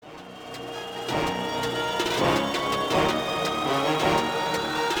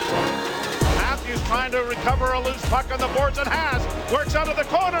trying to recover a loose puck on the boards and has. Works out of the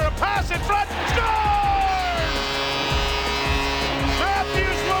corner, a pass in front, scores!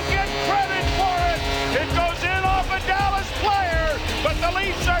 Matthews will get credit for it. It goes in off a Dallas player, but the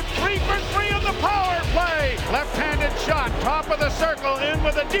Leafs are 3 for 3 on the power play. Left-handed shot, top of the circle, in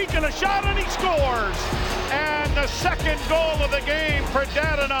with a Deacon, a shot, and he scores. And the second goal of the game for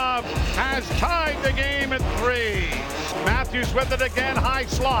Dadonov has tied the game at 3. Matthews with it again, high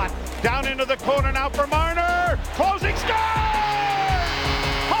slot. Down into the corner now for Marner. Closing score!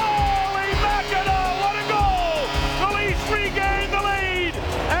 Holy mackerel, what a goal! The Leafs regain the lead,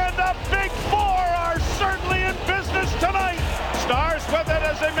 and the Big Four are certainly in business tonight. Stars with it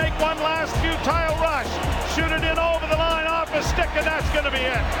as they make one last futile rush. Shoot it in over the line off a stick, and that's going to be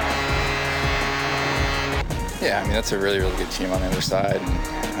it. Yeah, I mean, that's a really, really good team on the other side.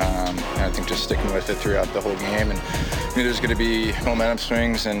 And I think just sticking with it throughout the whole game. And I mean, there's going to be momentum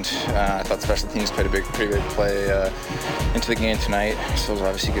swings. And I thought special teams played a pretty big play into the game tonight. So it was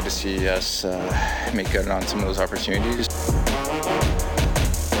obviously good to see us make good on some of those opportunities.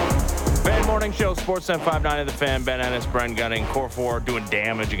 Fan Morning Show, Sportsnet 590 The Fan, Ben Ennis, Brent Gunning, Core 4 doing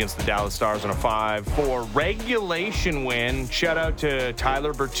damage against the Dallas Stars on a 5-4 regulation win. Shout out to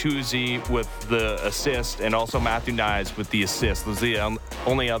Tyler Bertuzzi with the assist and also Matthew Nyes with the assist. Those are the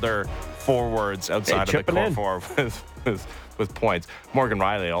only other forwards outside of the Core 4 with points. Morgan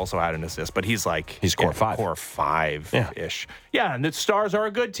Riley also had an assist, but he's Core 5. Core 5-ish. Yeah, and the Stars are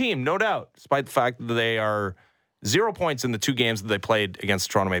a good team, no doubt, despite the fact that they are 0 points in the 2 games that they played against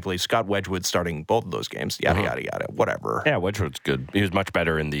the Toronto Maple Leafs. Scott Wedgwood starting both of those games. Yada, yada, yada. Whatever. Yeah, Wedgwood's good. He was much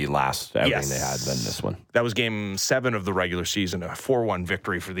better in the last outing they had than this one. That was game 7 of the regular season, a 4-1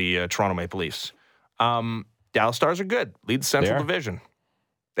 victory for the Toronto Maple Leafs. Dallas Stars are good. Lead the Central Division.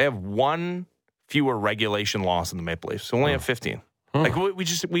 They have 1 fewer regulation loss than the Maple Leafs. They only have 15. Like we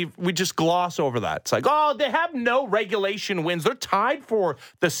just gloss over that. It's like, oh, they have no regulation wins. They're tied for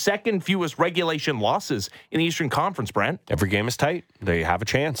the second fewest regulation losses in the Eastern Conference, Brent. Every game is tight. They have a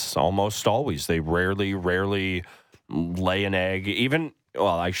chance almost always. They rarely lay an egg. Even,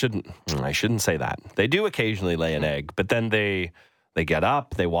 well, I shouldn't say that. They do occasionally lay an egg, but then they get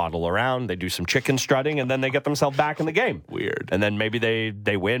up, they waddle around, they do some chicken strutting, and then they get themselves back in the game. Weird. And then maybe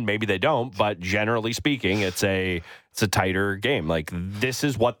they win, maybe they don't, but generally speaking, it's a tighter game. Like, this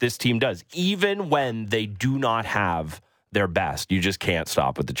is what this team does. Even when they do not have their best, you just can't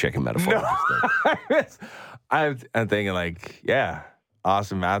stop with the chicken metaphor. No. I'm thinking, like, yeah,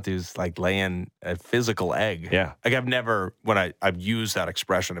 Austin Matthews, like, laying a physical egg. Yeah. Like, I've never, when I've used that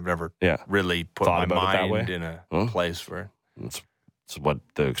expression, I've never really put my mind in a place for it. That's what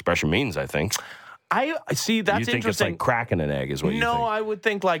the expression means, I think. I see. That's you think interesting. It's like cracking an egg, is what you think? No, I would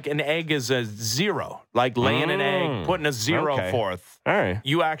think like an egg is a 0, like laying an egg, putting a 0 forth. All right.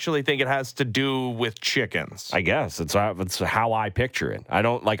 You actually think it has to do with chickens? I guess it's how I picture it.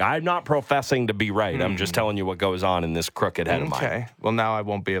 I'm not professing to be right. I'm just telling you what goes on in this crooked head of mine. Okay. Well, now I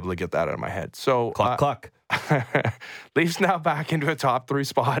won't be able to get that out of my head. So cluck. Leafs now back into a top 3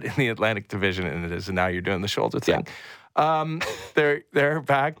 spot in the Atlantic Division, and it is. And now you're doing the shoulder thing. Yeah. They're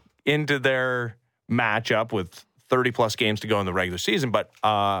back into their matchup with 30-plus games to go in the regular season, but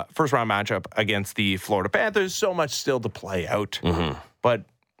first-round matchup against the Florida Panthers. So much still to play out. Mm-hmm. But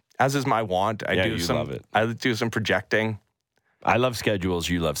as is my want, I love it. I do some projecting. I love schedules.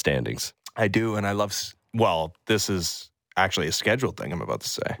 You love standings. I do, and I love... Well, this is actually a scheduled thing I'm about to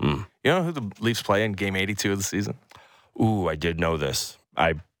say. You know who the Leafs play in Game 82 of the season? Ooh, I did know this.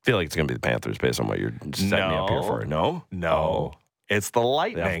 I feel like it's going to be the Panthers based on what you're setting me up here for. No? No. It's the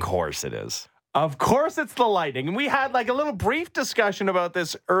Lightning. Of course it is. Of course it's the Lightning. And we had like a little brief discussion about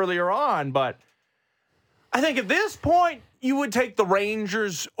this earlier on, but I think at this point, you would take the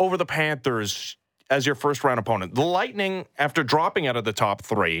Rangers over the Panthers as your first-round opponent. The Lightning, after dropping out of the top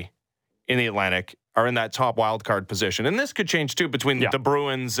 3 in the Atlantic, are in that top wild card position. And this could change, too, between the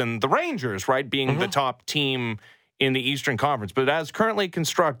Bruins and the Rangers, right, being the top team in the Eastern Conference. But as currently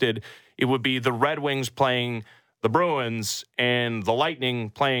constructed, it would be the Red Wings playing the Bruins and the Lightning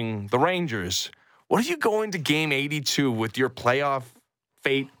playing the Rangers. What if you go into Game 82 with your playoff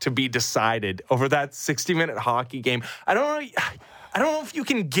fate to be decided over that 60-minute hockey game? I don't know if you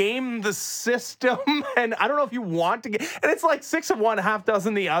can game the system, and I don't know if you want to get... And it's like 6 of one, half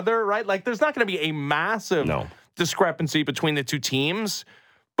dozen the other, right? Like, there's not going to be a massive discrepancy between the two teams.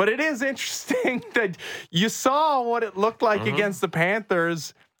 But it is interesting that you saw what it looked like against the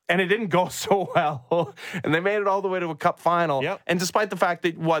Panthers, and it didn't go so well. And they made it all the way to a cup final. Yep. And despite the fact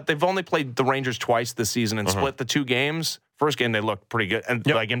that, they've only played the Rangers twice this season and split the 2 games, First game, they looked pretty good. And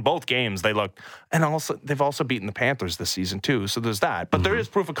like in both games, they looked, and also they've also beaten the Panthers this season too. So there's that. But there is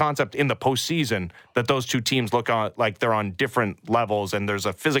proof of concept in the postseason that those two teams look on, like they're on different levels, and there's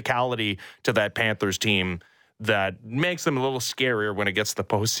a physicality to that Panthers team that makes them a little scarier when it gets to the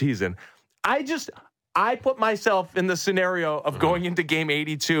postseason. I put myself in the scenario of going into game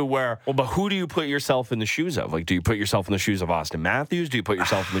 82 where... Well, but who do you put yourself in the shoes of? Like, do you put yourself in the shoes of Austin Matthews? Do you put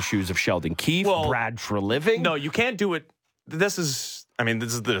yourself in the shoes of Sheldon Keefe, Brad Treliving? No, you can't do it. This is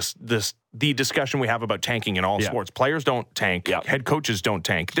the discussion we have about tanking in all sports. Players don't tank. Head coaches don't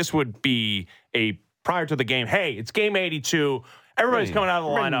tank. This would be prior to the game, hey, it's game 82. Everybody's coming out of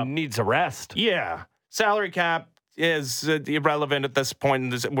the lineup. Needs a rest. Yeah. Salary cap is irrelevant at this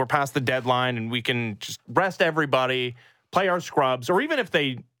point. We're past the deadline, and we can just rest everybody, play our scrubs. Or even if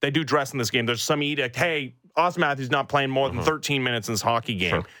they do dress in this game, there's some edict, hey, Austin Matthews not playing more than 13 minutes in this hockey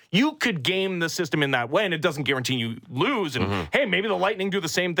game. Sure. You could game the system in that way, and it doesn't guarantee you lose. And, hey, maybe the Lightning do the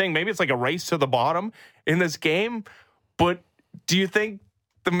same thing. Maybe it's like a race to the bottom in this game. But do you think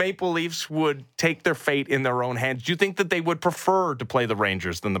the Maple Leafs would take their fate in their own hands? Do you think that they would prefer to play the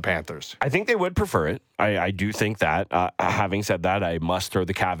Rangers than the Panthers? I think they would prefer it. I do think that. Having said that, I must throw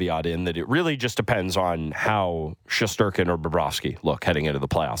the caveat in that it really just depends on how Shesterkin or Bobrovsky look heading into the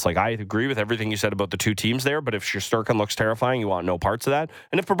playoffs. Like, I agree with everything you said about the two teams there, but if Shesterkin looks terrifying, you want no parts of that.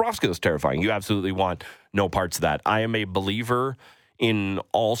 And if Bobrovsky looks terrifying, you absolutely want no parts of that. I am a believer in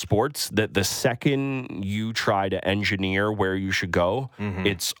all sports that the second you try to engineer where you should go,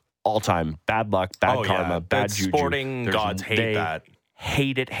 it's all-time bad luck, bad karma, bad juju. Sporting gods hate that.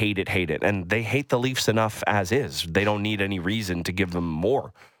 Hate it. And they hate the Leafs enough as is. They don't need any reason to give them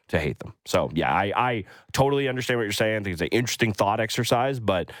more to hate them. So, yeah, I totally understand what you're saying. I think it's an interesting thought exercise,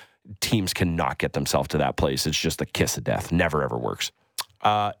 but teams cannot get themselves to that place. It's just a kiss of death. Never, ever works.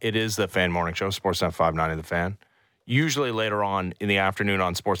 It is the Fan Morning Show, Sportsnet 590 The Fan. Usually later on in the afternoon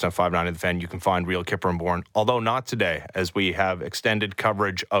on Sportsnet 590 The Fan, you can find Real Kipper and Bourne, although not today, as we have extended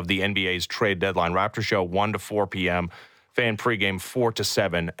coverage of the NBA's trade deadline. Raptor Show, 1 to 4 p.m., Fan pregame, 4 to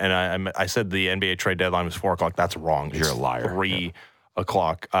 7. And I said the NBA trade deadline was 4 o'clock. That's wrong. You're a liar. 3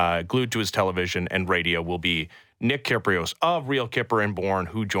 o'clock. Glued to his television and radio will be Nick Kyprios of Real Kipper and Bourne,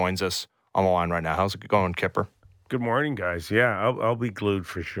 who joins us on the line right now. How's it going, Kipper? Good morning, guys. Yeah, I'll be glued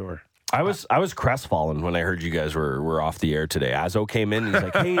for sure. I was crestfallen when I heard you guys were off the air today. Azo came in and he's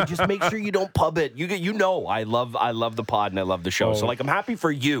like, "Hey, just make sure you don't pub it. You know I love the pod and I love the show. So like I'm happy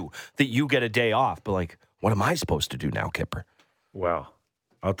for you that you get a day off. But like, what am I supposed to do now, Kipper?" Well,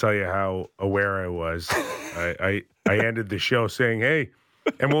 I'll tell you how aware I was. I ended the show saying, "Hey,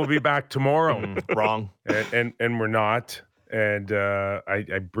 and we'll be back tomorrow." Wrong. And we're not. And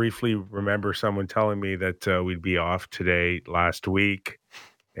I briefly remember someone telling me that we'd be off today last week.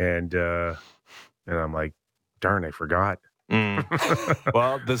 And I'm like, darn, I forgot.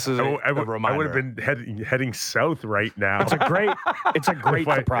 Well, this is a reminder. I would have been heading south right now. It's a great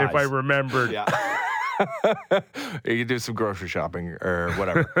surprise. If I remembered. Yeah. You can do some grocery shopping or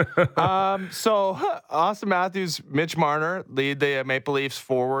whatever. So Austin Matthews, Mitch Marner lead the Maple Leafs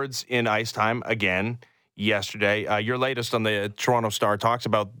forwards in ice time again yesterday. Your latest on the Toronto Star talks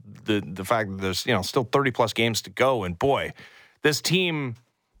about the fact that there's still 30+ games to go. And boy, this team,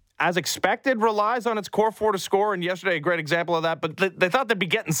 as expected, relies on its core four to score. And yesterday, a great example of that. But they thought they'd be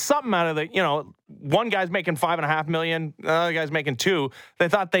getting something out of it. One guy's making $5.5 million, the other guy's making $2 million. They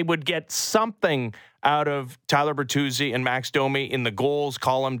thought they would get something out of Tyler Bertuzzi and Max Domi in the goals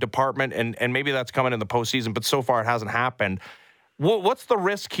column department. And maybe that's coming in the postseason, but so far it hasn't happened. What's the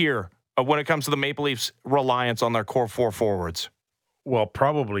risk here when it comes to the Maple Leafs' reliance on their core four forwards? Well,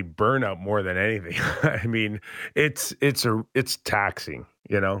 probably burnout more than anything. I mean, it's taxing,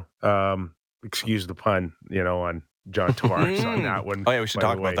 excuse the pun, on John Tavares on that one. Oh yeah, we should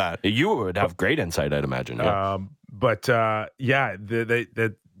talk about that. You would have great insight, I'd imagine. Yeah.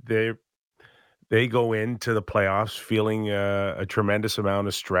 They go into the playoffs feeling a tremendous amount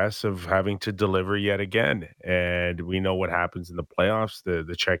of stress of having to deliver yet again. And we know what happens in the playoffs.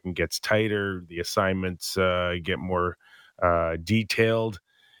 The checking gets tighter, the assignments get more detailed,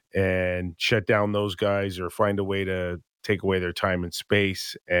 and shut down those guys or find a way to take away their time and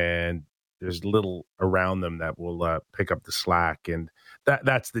space. And there's little around them that will pick up the slack. And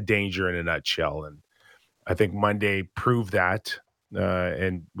that's the danger in a nutshell. And I think Monday proved that.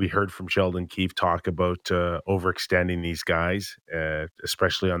 And we heard from Sheldon Keefe talk about overextending these guys,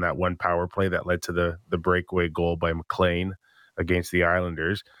 especially on that one power play that led to the breakaway goal by McLean against the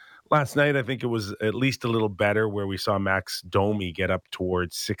Islanders. Last night, I think it was at least a little better, where we saw Max Domi get up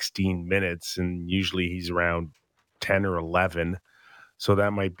towards 16 minutes, and usually he's around 10 or 11. So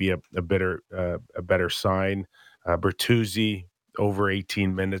that might be a better sign. Bertuzzi over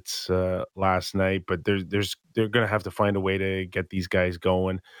 18 minutes last night, but they're going to have to find a way to get these guys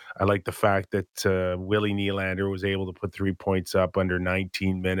going. I like the fact that Willie Nylander was able to put 3 points up under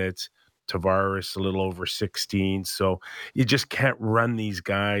 19 minutes. Tavares a little over 16. So you just can't run these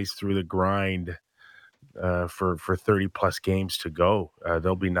guys through the grind for 30 plus games to go.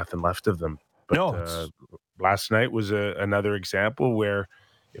 There'll be nothing left of them. But No, last night was another example where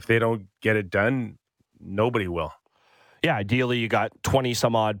if they don't get it done, nobody will. yeah, ideally you got 20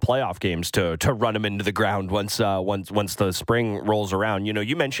 some odd playoff games to run them into the ground once the spring rolls around. You know,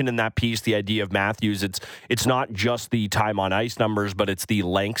 you mentioned in that piece the idea of Matthews. It's not just the time on ice numbers, but it's the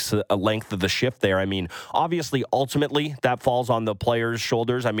length of the shift there. I mean, obviously, ultimately that falls on the player's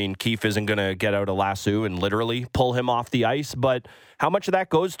shoulders. I mean, Keefe isn't going to get out a lasso and literally pull him off the ice, but how much of that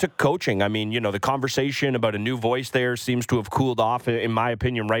goes to coaching? I mean, you know, the conversation about a new voice there seems to have cooled off, in my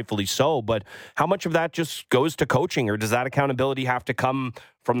opinion, rightfully so. But how much of that just goes to coaching, or does that accountability have to come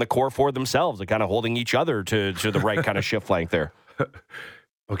from the core four themselves, like kind of holding each other to the right kind of shift length there?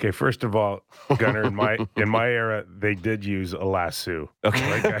 Okay, first of all, Gunnar, in my era, they did use a lasso.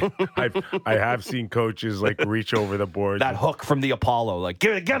 Okay, like I have seen coaches like reach over the board, that hook from the Apollo, like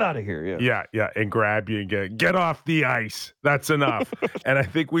get out of here, yeah, and grab you and get off the ice. That's enough. And I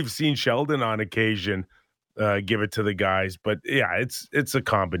think we've seen Sheldon on occasion give it to the guys, but yeah, it's a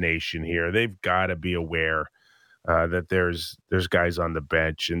combination here. They've got to be aware that there's guys on the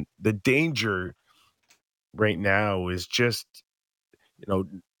bench, and the danger right now is just, you know,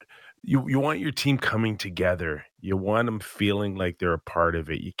 you want your team coming together. You want them feeling like they're a part of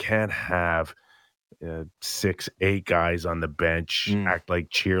it. You can't have 6, 8 guys on the bench act like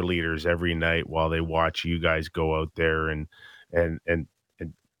cheerleaders every night while they watch you guys go out there and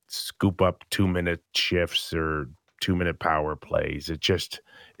scoop up 2-minute shifts or 2-minute power plays.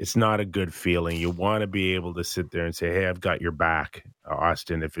 It's not a good feeling. You want to be able to sit there and say, "Hey, I've got your back,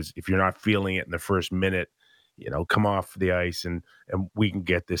 Austin. If you're not feeling it in the first minute, you know, come off the ice and we can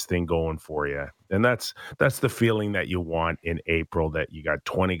get this thing going for you." And that's the feeling that you want in April, that you got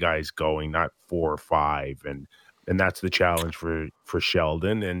 20 guys going, not 4 or 5. And that's the challenge for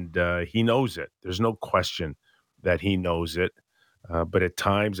Sheldon. And he knows it. There's no question that he knows it. But at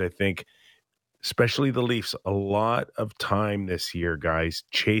times, I think, especially the Leafs, a lot of time this year, guys,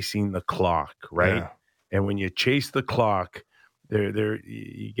 chasing the clock, right? Yeah. And when you chase the clock,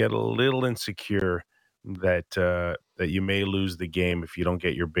 you get a little insecure that you may lose the game if you don't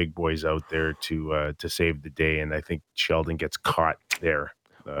get your big boys out there to save the day. And I think Sheldon gets caught there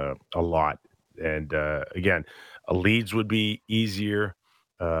a lot. And again, a leads would be easier.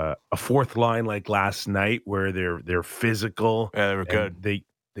 A fourth line like last night, where they're physical. Yeah, they were good.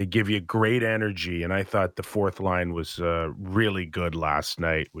 They give you great energy, and I thought the fourth line was really good last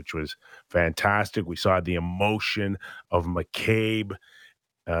night, which was fantastic. We saw the emotion of McCabe.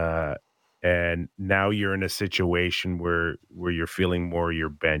 And now you're in a situation where you're feeling more your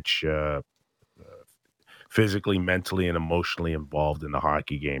bench physically, mentally, and emotionally involved in the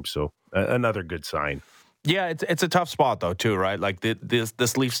hockey game. So another good sign. Yeah, it's a tough spot though too, right? Like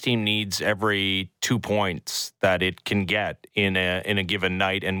this Leafs team needs every 2 points that it can get in a given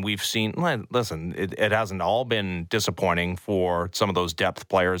night, and we've seen. Listen, it hasn't all been disappointing for some of those depth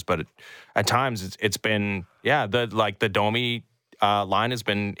players, but at times it's been the Domi line has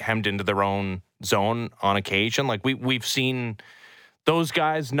been hemmed into their own zone on occasion. Like we've seen those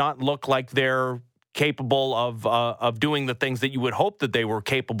guys not look like they're capable of doing the things that you would hope that they were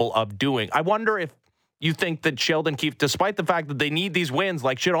capable of doing. I wonder if you think that Sheldon Keefe, despite the fact that they need these wins,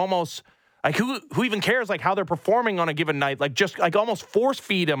 like should almost like who even cares like how they're performing on a given night, like just like almost force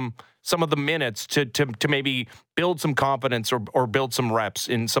feed them some of the minutes to maybe build some confidence or build some reps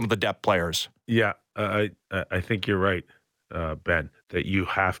in some of the depth players. Yeah, I think you're right, Ben, that you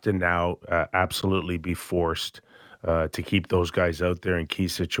have to now absolutely be forced to keep those guys out there in key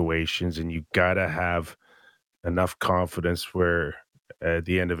situations, and you got to have enough confidence where at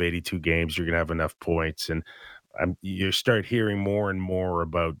the end of 82 games, you're going to have enough points. And you start hearing more and more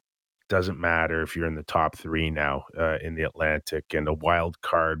about doesn't matter if you're in the top 3 now in the Atlantic, and a wild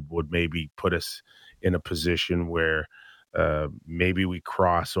card would maybe put us in a position where maybe we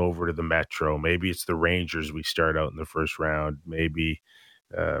cross over to the Metro. Maybe it's the Rangers we start out in the first round. Maybe,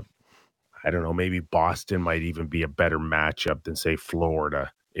 I don't know, maybe Boston might even be a better matchup than, say,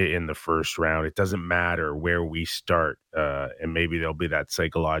 Florida in the first round. It doesn't matter where we start, and maybe there'll be that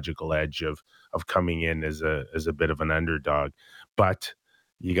psychological edge of coming in as a bit of an underdog. But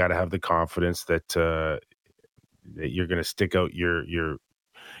you got to have the confidence that that you're going to stick out your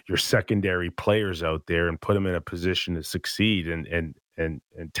secondary players out there and put them in a position to succeed. And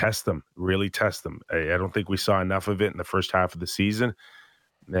test them, really test them. I don't think we saw enough of it in the first half of the season,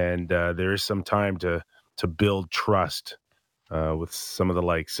 and there is some time to build trust with some of the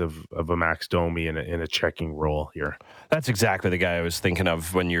likes of a Max Domi in a checking role here. That's exactly the guy I was thinking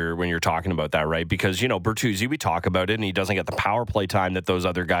of when you're talking about that, right? Because, Bertuzzi, we talk about it, and he doesn't get the power play time that those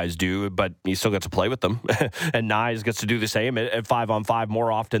other guys do, but he still gets to play with them. And Nyes gets to do the same at 5-on-5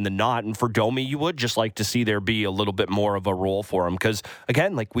 more often than not. And for Domi, you would just like to see there be a little bit more of a role for him. Because,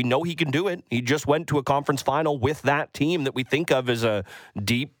 again, we know he can do it. He just went to a conference final with that team that we think of as a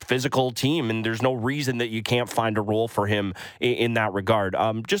deep, physical team, and there's no reason that you can't find a role for him in that regard.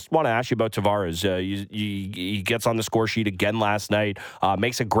 Just want to ask you about Tavares. He gets on the score sheet again last night,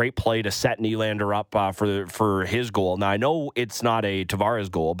 makes a great play to set Nylander up for his goal. Now, I know it's not a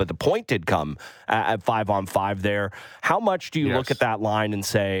Tavares goal, but the point did come at 5-on-5 there. How much do you look at that line and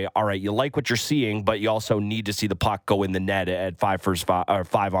say, all right, you like what you're seeing, but you also need to see the puck go in the net at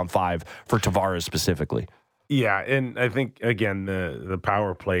 5-on-5 for Tavares specifically? Yeah, and I think, again, the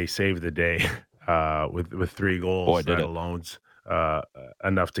power play saved the day with 3 goals. Boy, did it. Alone's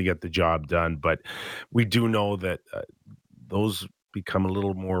enough to get the job done. But we do know that those become a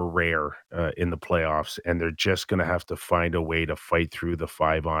little more rare in the playoffs, and they're just going to have to find a way to fight through the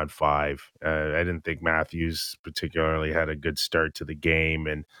 5-on-5. I didn't think Matthews particularly had a good start to the game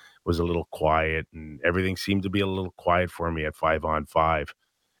and was a little quiet, and everything seemed to be a little quiet for me at 5-on-5.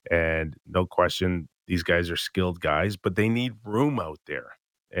 And no question, these guys are skilled guys, but they need room out there.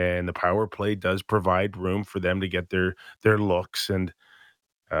 And the power play does provide room for them to get their looks. And,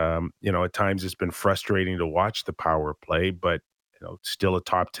 at times it's been frustrating to watch the power play, but, still a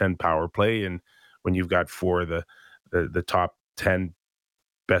top 10 power play. And when you've got 4 of the top 10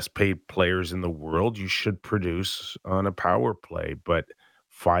 best paid players in the world, you should produce on a power play. But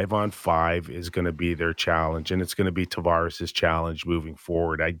 5-on-5 is going to be their challenge, and it's going to be Tavares' challenge moving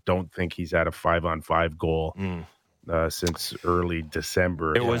forward. I don't think he's had a 5-on-5 goal since early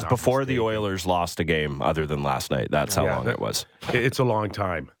December. It was before the Oilers lost a game other than last night. That's how long it was. It's a long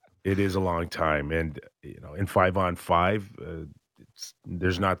time. It is a long time. And, in 5-on-5,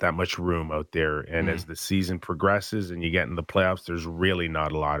 there's not that much room out there. And as the season progresses and you get in the playoffs, there's really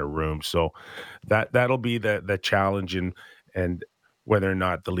not a lot of room. So that'll be the challenge, and whether or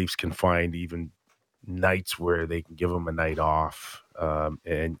not the Leafs can find even nights where they can give them a night off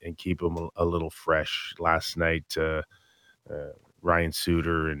and keep them a little fresh. Last night, Ryan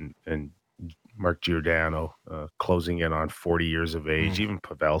Suter and Mark Giordano closing in on 40 years of age. Even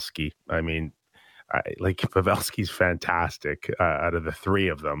Pavelski. I mean, Pavelski's fantastic out of the 3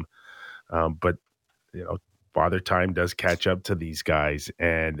 of them. But, Father Time does catch up to these guys,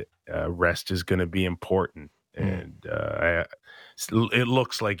 and rest is going to be important. And it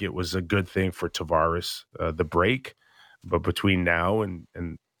looks like it was a good thing for Tavares, the break. But between now and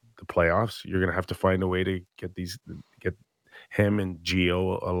the playoffs, you're going to have to find a way to get him and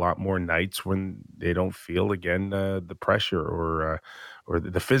Gio a lot more nights when they don't feel, again, the pressure or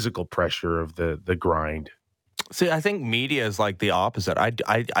the physical pressure of the grind. See, I think media is like the opposite. I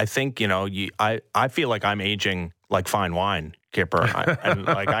think, I feel like I'm aging like fine wine, Kipper.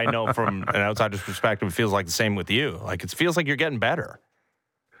 I know from an outsider's perspective, it feels like the same with you. Like, it feels like you're getting better.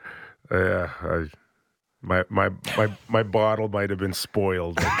 Yeah, my bottle might have been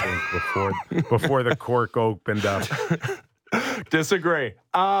spoiled, I think, before the cork opened up. Disagree.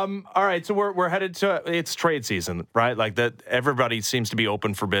 All right, so we're headed to it's trade season, right? Like that, everybody seems to be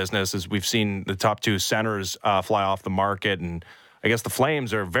open for business, as we've seen the top 2 centers fly off the market, and I guess the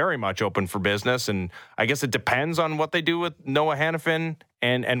Flames are very much open for business. And I guess it depends on what they do with Noah Hannafin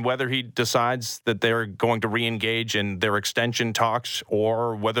and whether he decides that they're going to re-engage in their extension talks,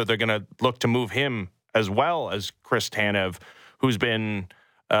 or whether they're going to look to move him as well as Chris Tanev, who's been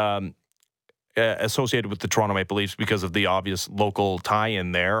associated with the Toronto Maple Leafs because of the obvious local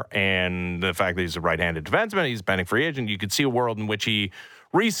tie-in there, and the fact that he's a right-handed defenseman, he's a pending free agent. You could see a world in which he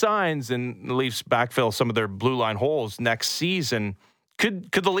re-signs and the Leafs backfill some of their blue line holes next season.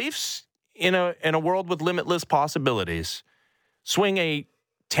 Could the Leafs, in a world with limitless possibilities, swing a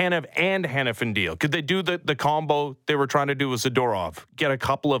Tanev and Hannafin deal? Could they do the combo they were trying to do with Zadorov, get a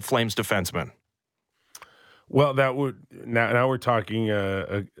couple of Flames defensemen? Well, that would now we're talking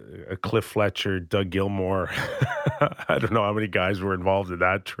a Cliff Fletcher, Doug Gilmour. I don't know how many guys were involved in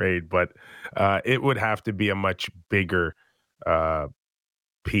that trade, but it would have to be a much bigger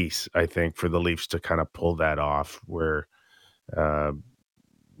piece, I think, for the Leafs to kind of pull that off. Where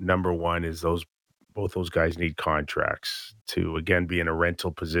number one is both those guys need contracts. To again be in a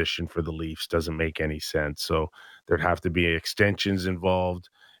rental position for the Leafs doesn't make any sense. So there'd have to be extensions involved,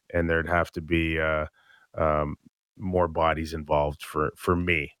 and there'd have to be more bodies involved for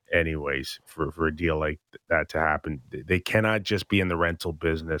me, anyways, for a deal like that to happen. They cannot just be in the rental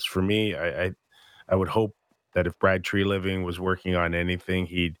business. For me, I would hope that if Brad Treliving was working on anything,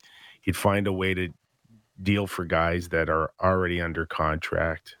 he'd find a way to deal for guys that are already under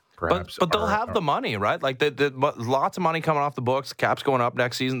contract. Perhaps, but they'll have the money, right? Like lots of money coming off the books. Cap's going up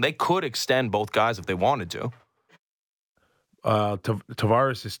next season. They could extend both guys if they wanted to.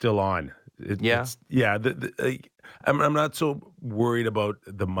 Tavares is still on. I'm not so worried about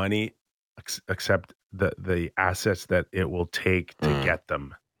the money, except the assets that it will take to get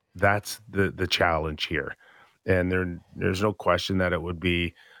them. That's the challenge here, and there's no question that it would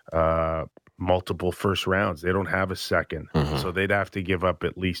be multiple first rounds. They don't have a second, so they'd have to give up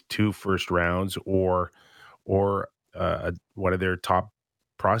at least 2 first rounds or one of their top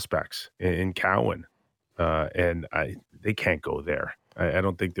prospects in Cowan, and they can't go there. I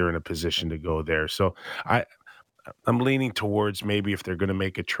don't think they're in a position to go there. So I'm leaning towards maybe if they're going to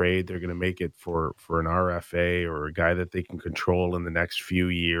make a trade, they're going to make it for an RFA or a guy that they can control in the next few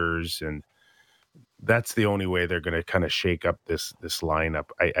years, and that's the only way they're going to kind of shake up this lineup.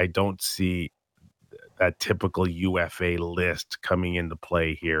 I don't see that typical UFA list coming into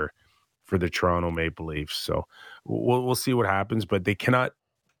play here for the Toronto Maple Leafs. So we'll see what happens, but they cannot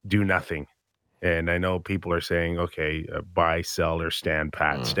do nothing. And I know people are saying, okay, buy, sell, or stand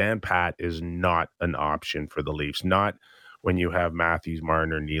pat. Stand pat is not an option for the Leafs, not when you have Matthews,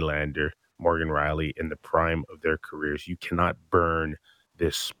 Marner, Nylander, Morgan Rielly in the prime of their careers. You cannot burn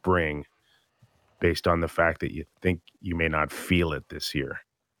this spring based on the fact that you think you may not feel it this year.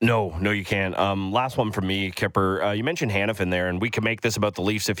 No, you can't. Last one from me, Kipper. You mentioned Hanifin there, and we can make this about the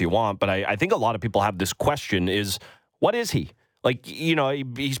Leafs if you want, but I think a lot of people have this question is, what is he? Like,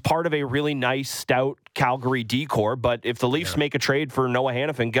 he's part of a really nice, stout Calgary decor, but if the Leafs make a trade for Noah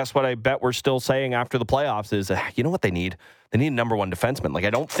Hanifin, guess what I bet we're still saying after the playoffs is, you know what they need? They need a number one defenseman. Like, I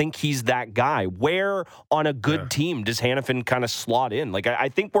don't think he's that guy. Where on a good team does Hanifin kind of slot in? Like, I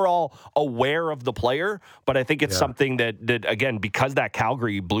think we're all aware of the player, but I think it's something that, again, because that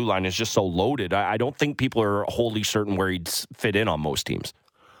Calgary blue line is just so loaded, I don't think people are wholly certain where he'd fit in on most teams.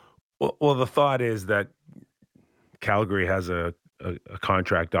 Well, the thought is that Calgary has a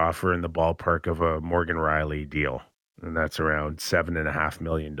contract offer in the ballpark of a Morgan Rielly deal, and that's around $7.5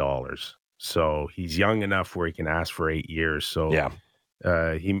 million. So he's young enough where he can ask for 8 years. So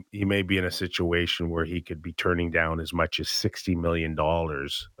he may be in a situation where he could be turning down as much as $60 million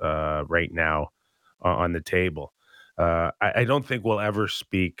right now on the table. I don't think we'll ever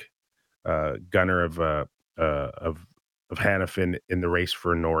speak Gunnar of Hanifin in the race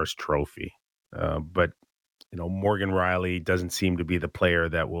for a Norris Trophy, but Morgan Rielly doesn't seem to be the player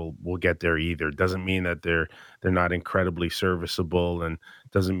that will get there either. Doesn't mean that they're not incredibly serviceable, and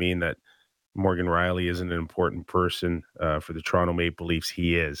doesn't mean that Morgan Rielly isn't an important person for the Toronto Maple Leafs.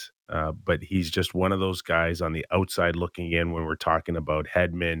 He is, but he's just one of those guys on the outside looking in when we're talking about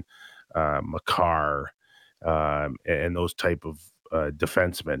Hedman, Makar, and those type of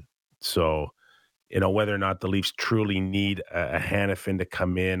defensemen. So, whether or not the Leafs truly need a Hanifin to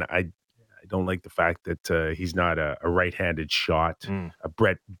come in, I don't like the fact that he's not a right-handed shot.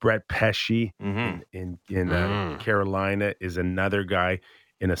 Brett Pesce in Carolina is another guy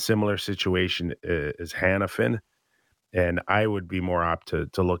in a similar situation as Hanifin, and I would be more apt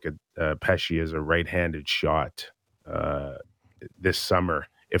to look at Pesce as a right-handed shot this summer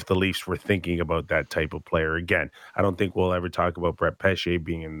if the Leafs were thinking about that type of player. Again, I don't think we'll ever talk about Brett Pesce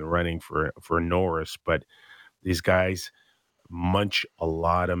being in the running for Norris, but these guys munch a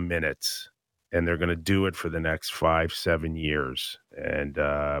lot of minutes, and they're going to do it for the next 5-7 years. And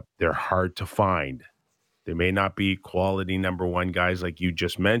they're hard to find. They may not be quality number one guys like you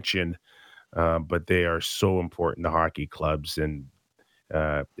just mentioned, but they are so important to hockey clubs. And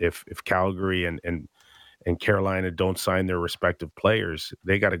if Calgary and Carolina don't sign their respective players,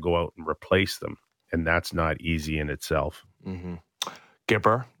 they got to go out and replace them. And that's not easy in itself.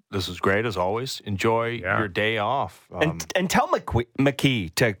 Gipper, this is great as always. Enjoy your day off. And tell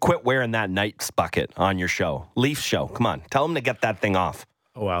McKee to quit wearing that Knights bucket on your show. Leafs show. Come on. Tell him to get that thing off.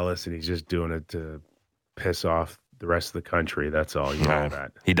 Oh, well, listen, he's just doing it to piss off the rest of the country. That's all. You know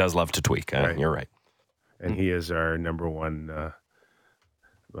that. He does love to tweak. Right. You're right. And he is our number one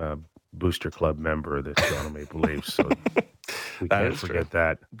booster club member of the Toronto Maple Leafs. So we can't forget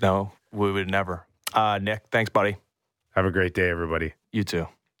that. No, we would never. Nick, thanks, buddy. Have a great day, everybody. You too.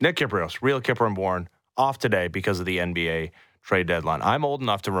 Nick Kypreos, real Kipper and Bourne, off today because of the NBA trade deadline. I'm old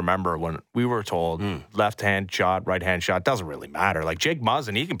enough to remember when we were told left-hand shot, right-hand shot, doesn't really matter. Like Jake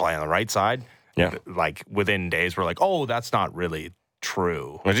Muzzin, he can play on the right side. Yeah. Like within days, we're like, oh, that's not really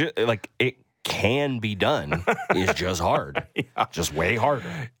true. can be done is just hard. Just way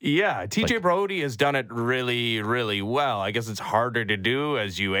harder. Yeah, TJ Brody has done it really, really well. I guess it's harder to do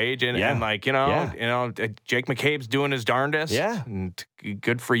as you age, and Jake McCabe's doing his darndest. Yeah, and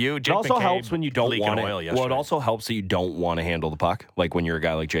good for you. Jake it also McCabe helps when you don't want it. Well, it also helps that you don't want to handle the puck. Like when you're a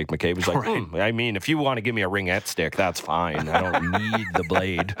guy like Jake McCabe, who's like, I mean, if you want to give me a ringette stick, that's fine. I don't need the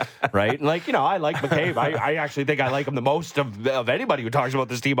blade, right? And like, I like McCabe. I actually think I like him the most of anybody who talks about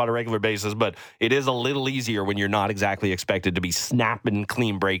this team on a regular basis. But it is a little easier when you're not exactly expected to be snapping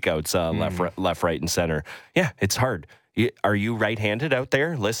clean breakouts left, right, and center. Yeah, it's hard. Are you right-handed out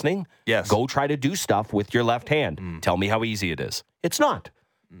there listening? Yes. Go try to do stuff with your left hand. Tell me how easy it is. It's not.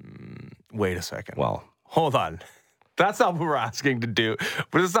 Wait a second. Well, hold on. That's not what we're asking to do.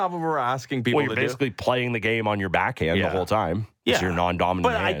 But it's not what we're asking people to do. Well, you're basically playing the game on your backhand the whole time. Yeah. It's your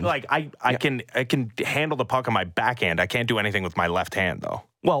non-dominant hand. But I can handle the puck on my backhand. I can't do anything with my left hand, though.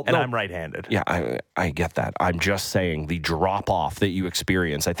 Well, and I'm right-handed. Yeah, I get that. I'm just saying the drop-off that you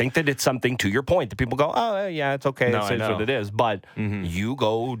experience. I think that it's something, to your point, that people go, oh, yeah, it's okay. That's what it is. But you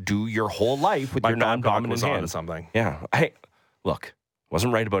go do your whole life with your non-dominant hand. Something. Yeah. Hey, look,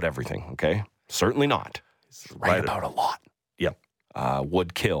 wasn't right about everything, okay? Certainly not. Right about a lot. Yep.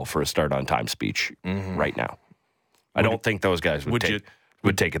 Would kill for a start-on-time speech right now. I don't think those guys would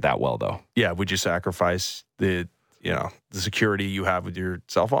take it that well, though. Yeah, would you sacrifice the security you have with your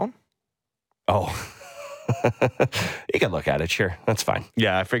cell phone? Oh, you can look at it. Sure. That's fine.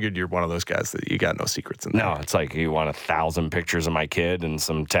 Yeah, I figured you're one of those guys that you got no secrets in there. No, it's like you want 1,000 pictures of my kid and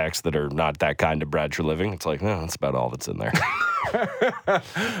some texts that are not that kind of Brad Living. It's like, no, that's about all that's in there. All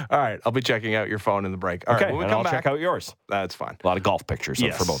right. I'll be checking out your phone in the break. All okay, right, when we and come I'll back, check out yours. That's fine. A lot of golf pictures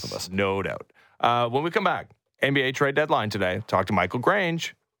for both of us. No doubt. When we come back, NBA trade deadline today. Talk to Michael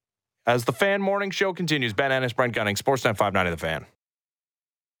Grange. As the Fan Morning Show continues, Ben Ennis, Brent Gunning, Sportsnet 590 The Fan.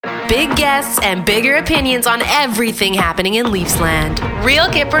 Big guests and bigger opinions on everything happening in Leafsland. Real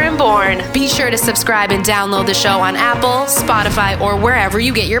Kipper and Bourne. Be sure to subscribe and download the show on Apple, Spotify, or wherever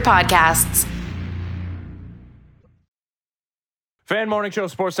you get your podcasts. Fan Morning Show,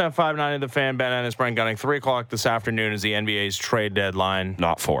 Sportsnet 590 The Fan, Ben Ennis, Brent Gunning. 3 o'clock this afternoon is the NBA's trade deadline.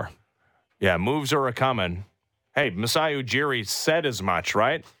 Not 4. Yeah, moves are a-coming. Hey, Masai Ujiri said as much,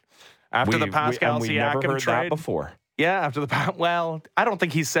 right? After the Pascal Siakam never heard trade. that before. Yeah, well, I don't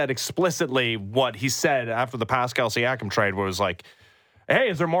think he said explicitly what he said after the Pascal Siakam trade, where it was like, hey,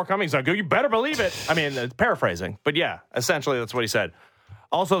 is there more coming? He's like, you better believe it. I mean, paraphrasing. But yeah, essentially that's what he said.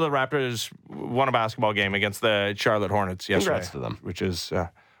 Also, the Raptors won a basketball game against the Charlotte Hornets yesterday. Congrats to them. Which is,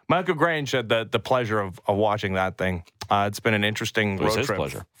 Michael Grange had the pleasure of watching that thing. It's been an interesting road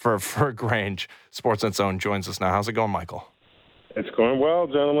trip for Grange. Sportsnet Zone joins us now. How's it going, Michael? It's going well,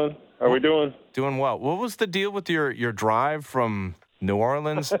 gentlemen. How are we doing? Doing well. What was the deal with your drive from New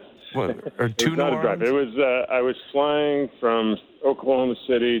Orleans or to New Orleans? It was I was flying from Oklahoma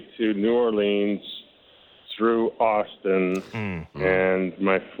City to New Orleans through Austin, and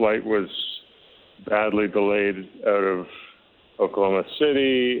my flight was badly delayed out of Oklahoma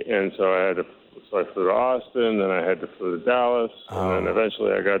City, and so I flew to Austin, then I had to fly to Dallas, and then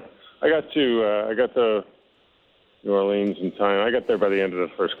eventually I got to New Orleans in time. I got there by the end of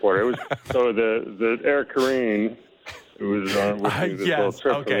the first quarter. It was so the Air Careen. It was on with me this whole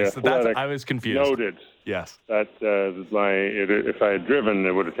trip. Okay, so that's I was confused. Noted. Yes. That if I had driven,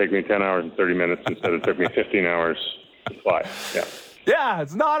 it would have taken me 10 hours and 30 minutes instead. It took me 15 hours to fly. Yeah. Yeah,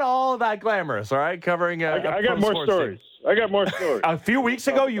 it's not all that glamorous. All right, covering. I got more stories. I got more stories. A few weeks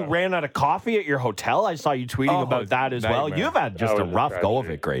ago, you ran out of coffee at your hotel. I saw you tweeting about that as well. You've had just a rough go of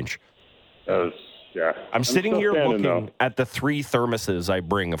it, Grange. That was. Yeah. I'm sitting here looking at the 3 thermoses I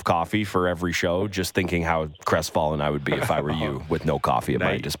bring of coffee for every show, just thinking how crestfallen I would be if I were you with no coffee at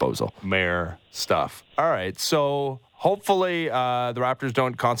my disposal. Mayor stuff. All right. So hopefully the Raptors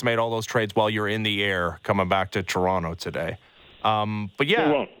don't consummate all those trades while you're in the air coming back to Toronto today. But yeah.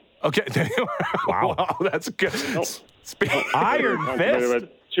 They won't. Okay. Wow. That's good. Nope. Iron Fist. About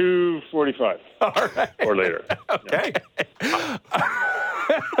 2:45. All right. Or later. Okay.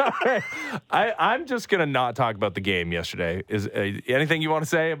 I'm just gonna not talk about the game yesterday. Is anything you want to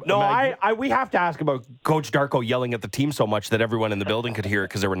say? No, we have to ask about Coach Darko yelling at the team so much that everyone in the building could hear it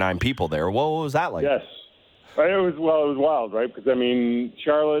because there were 9 people there. What was that like? Yes, it was wild, right? Because I mean,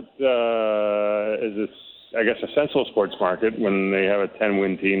 Charlotte is a sensible sports market. When they have a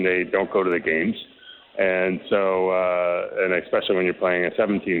 10-win team, they don't go to the games. And so, and especially when you're playing a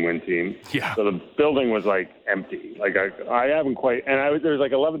 17-win team. Yeah. So the building was like empty. Like I haven't quite, and there's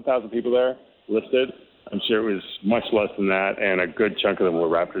like 11,000 people there listed. I'm sure it was much less than that, and a good chunk of them were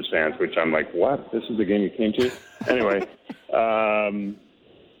Raptors fans, which I'm like, what? This is the game you came to? Anyway,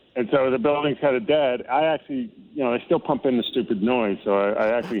 And so the building's kind of dead. I actually, they still pump in the stupid noise. So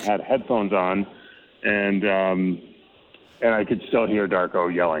I actually had headphones on, and I could still hear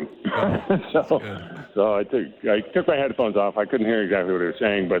Darko yelling. So I took my headphones off. I couldn't hear exactly what he was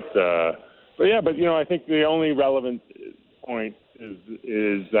saying, but I think the only relevant point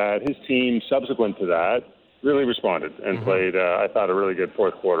is that his team, subsequent to that, really responded and played, I thought, a really good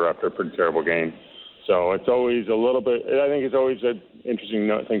fourth quarter after a pretty terrible game. So it's always a little bit. I think it's always an interesting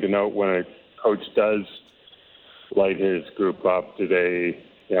thing to note when a coach does light his group up. Do they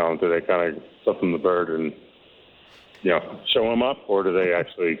kind of flip them the bird and show them up, or do they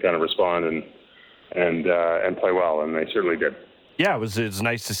actually kind of respond and play well? And they certainly did. Yeah, it's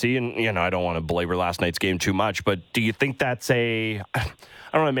nice to see, and I don't want to belabor last night's game too much, but do you think that's I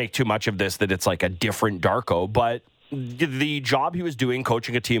don't want to make too much of this that it's like a different Darko, but the job he was doing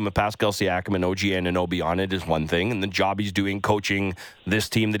coaching a team with Pascal Siakam and OG Anunoby on it is one thing, and the job he's doing coaching this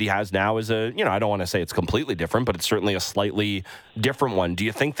team that he has now is I don't want to say it's completely different, but it's certainly a slightly different one. Do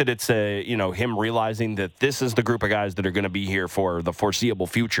you think that it's him realizing that this is the group of guys that are going to be here for the foreseeable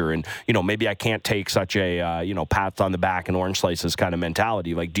future, and maybe I can't take such a pats on the back and orange slices kind of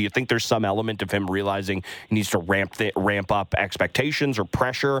mentality? Like, do you think there's some element of him realizing he needs to ramp up expectations or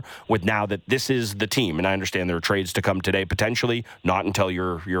pressure with now that this is the team? And I understand there are trades to come today, potentially, not until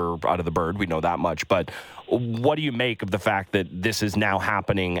you're out of the bird. We know that much. But what do you make of the fact that this is now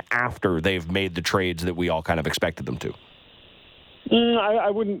happening after they've made the trades that we all kind of expected them to?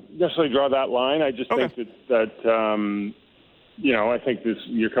 I wouldn't necessarily draw that line. I just think that I think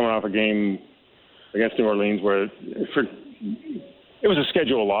you're coming off a game against New Orleans where it was a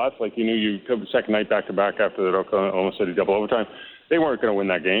schedule loss. Like, you come the second night back-to-back after the Oklahoma City double overtime. They weren't going to win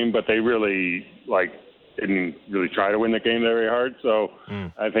that game, but they really didn't really try to win the game very hard. So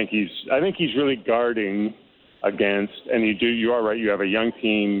I think he's really guarding against. And you are right. You have a young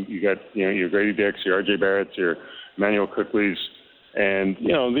team. You got your Grady Dix, your RJ Barretts, your Emmanuel Quickley's, and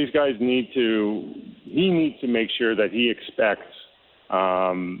these guys he needs to make sure that he expects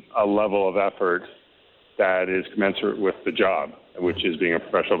a level of effort that is commensurate with the job, which is being a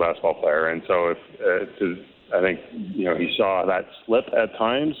professional basketball player. And so I think he saw that slip at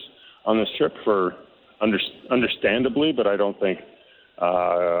times on this trip for understandably, but I don't think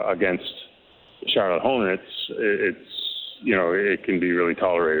against Charlotte Hornets it can be really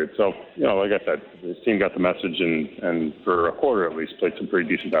tolerated. So like I said, his team got the message and for a quarter at least played some pretty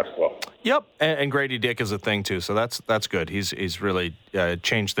decent basketball. Yep, and Grady Dick is a thing too, so that's good. He's really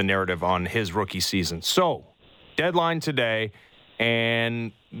changed the narrative on his rookie season. So deadline today,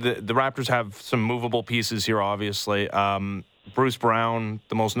 and the Raptors have some movable pieces here, obviously. Bruce Brown,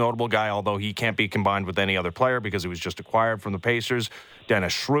 the most notable guy, although he can't be combined with any other player because he was just acquired from the Pacers.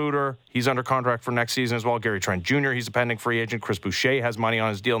 Dennis Schroeder, he's under contract for next season as well. Gary Trent Jr., he's a pending free agent. Chris Boucher has money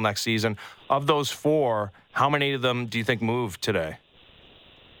on his deal next season. Of those four, how many of them do you think move today?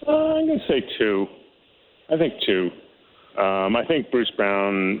 I'm going to say two. I think two. I think Bruce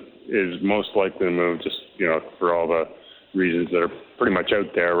Brown is most likely to move just, for all the reasons that are pretty much out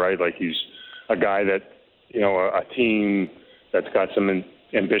there, right? Like, he's a guy that, a team that's got some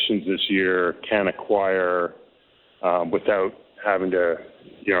ambitions this year can acquire without having to,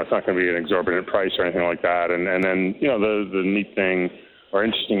 it's not going to be an exorbitant price or anything like that. And then, the neat thing or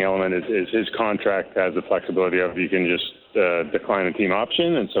interesting element is his contract has the flexibility of you can just decline a team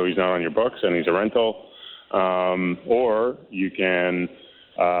option, and so he's not on your books and he's a rental. Or you can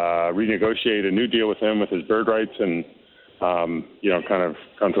renegotiate a new deal with him with his bird rights and kind of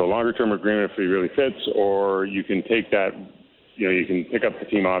come to a longer-term agreement if he really fits, or you can take that, you can pick up the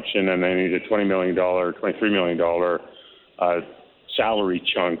team option and then need a $20 million, $23 million salary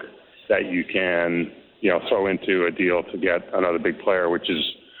chunk that you can, throw into a deal to get another big player, which is,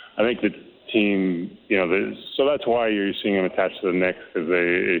 I think the team, so that's why you're seeing him attached to the Knicks, because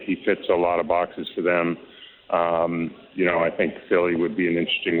he fits a lot of boxes for them. I think Philly would be an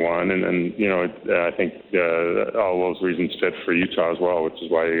interesting one. And then, I think all those reasons fit for Utah as well, which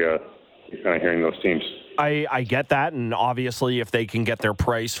is why you're kind of hearing those teams. I get that, and obviously if they can get their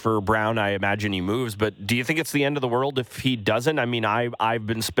price for Brown, I imagine he moves. But do you think it's the end of the world if he doesn't? I mean, I've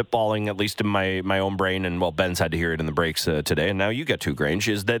been spitballing, at least in my own brain, and Ben's had to hear it in the breaks today, and now you get to, Grange,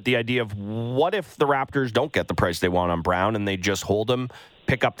 is that the idea of what if the Raptors don't get the price they want on Brown and they just hold him,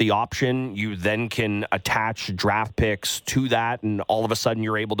 pick up the option, you then can attach draft picks to that, and all of a sudden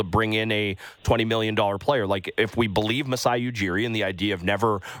you're able to bring in a $20 million player. Like, if we believe Masai Ujiri and the idea of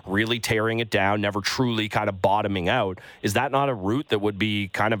never really tearing it down, never truly kind of bottoming out, is that not a route that would be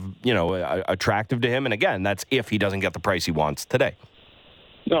kind of, attractive to him? And again, that's if he doesn't get the price he wants today.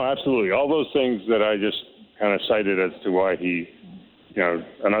 No, absolutely. All those things that I just kind of cited as to why he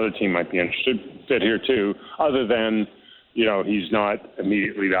another team might be interested fit here too, other than, he's not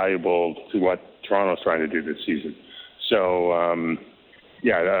immediately valuable to what Toronto's trying to do this season. So,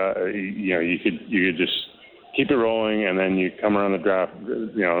 you could just keep it rolling, and then you come around the draft,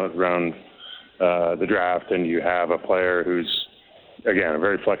 the draft, and you have a player who's, again, a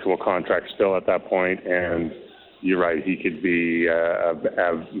very flexible contract still at that point, and you're right, he could be a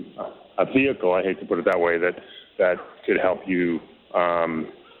vehicle, I hate to put it that way, that could help you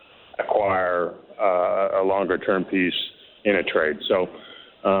acquire a longer-term piece in a trade. So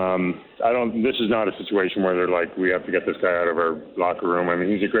this is not a situation where they're like, we have to get this guy out of our locker room. I mean,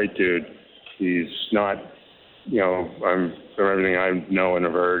 he's a great dude. He's not, from everything I know and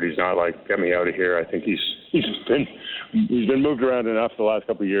have heard, he's not like, get me out of here. I think he's been moved around enough the last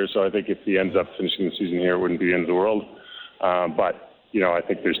couple of years, so I think if he ends up finishing the season here, it wouldn't be the end of the world. But I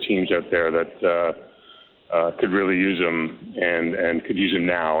think there's teams out there that could really use him and could use him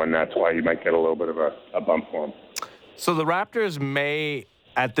now, and that's why you might get a little bit of a bump for him. So the Raptors may,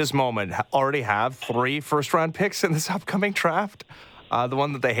 at this moment, already have 3 first-round picks in this upcoming draft, the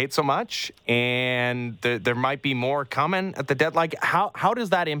one that they hate so much, and there might be more coming at the deadline. How does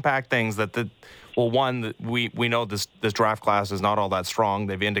that impact things? One, we know this draft class is not all that strong.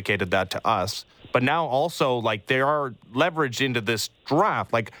 They've indicated that to us. But now also, they are leveraged into this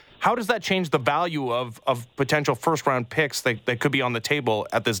draft. How does that change the value of potential first-round picks that could be on the table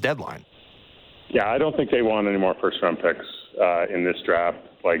at this deadline? Yeah, I don't think they want any more first-round picks in this draft.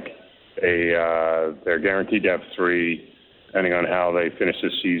 They're guaranteed to have 3, depending on how they finish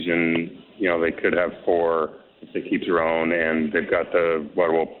this season. They could have 4 if they keep their own, and they've got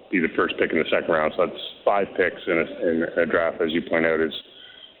what will be the first pick in the second round. So that's 5 picks in a draft, as you point out, is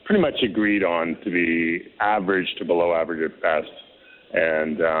pretty much agreed on to be average to below average at best,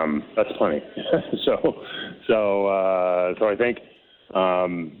 and that's plenty. So I think.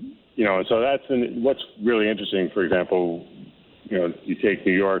 So that's what's really interesting. For example, you take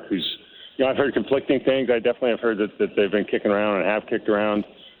New York, who's, I've heard conflicting things. I definitely have heard that they've been kicking around and have kicked around.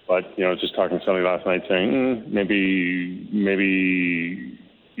 But, just talking to somebody last night saying, maybe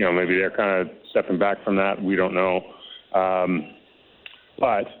they're kind of stepping back from that. We don't know.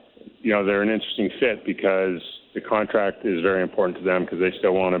 But, they're an interesting fit because the contract is very important to them because they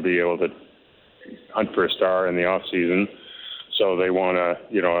still want to be able to hunt for a star in the off season. So they want a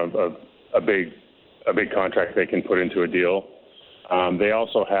big contract they can put into a deal. They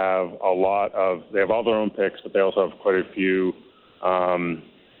also have they have all their own picks, but they also have quite a few.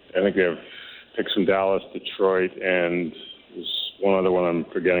 I think they have picks from Dallas, Detroit, and there's one other one I'm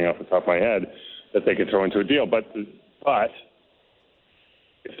forgetting off the top of my head that they could throw into a deal. But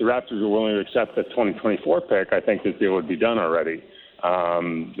if the Raptors were willing to accept the 2024 pick, I think this deal would be done already.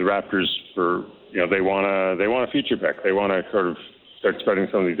 The Raptors, they want a future pick. They want to sort of start spreading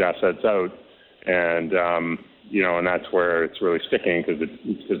some of these assets out, and and that's where it's really sticking because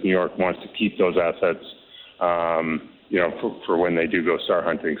New York wants to keep those assets, for when they do go star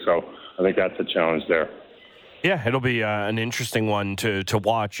hunting. So I think that's a challenge there. Yeah, it'll be an interesting one to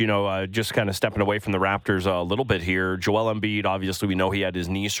watch. Just kind of stepping away from the Raptors a little bit here. Joel Embiid, obviously, we know he had his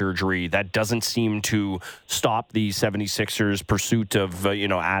knee surgery. That doesn't seem to stop the 76ers' pursuit of,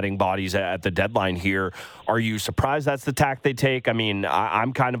 adding bodies at the deadline here. Are you surprised that's the tack they take? I mean,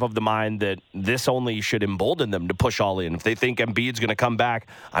 I'm kind of the mind that this only should embolden them to push all in. If they think Embiid's going to come back,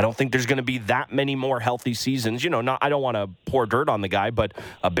 I don't think there's going to be that many more healthy seasons. I don't want to pour dirt on the guy, but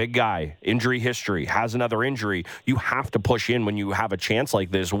a big guy, injury history, has another injury. You have to push in when you have a chance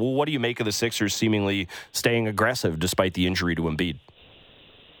like this. Well, what do you make of the Sixers seemingly staying aggressive despite the injury to Embiid?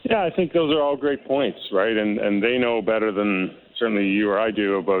 Yeah, I think those are all great points, right? And they know better than certainly you or I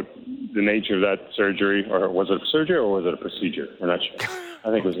do about the nature of that surgery. Or was it a surgery or was it a procedure? We're not sure.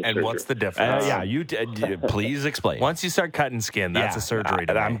 I think it was a surgery. And what's the difference? You please explain. Once you start cutting skin, that's a surgery.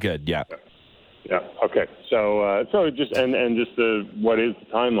 I'm good. Yeah. Yeah. Okay. So just what is the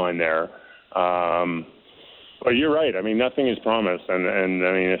timeline there? But you're right. I mean, nothing is promised, and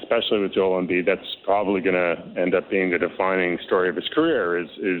I mean, especially with Joel Embiid, that's probably going to end up being the defining story of his career. Is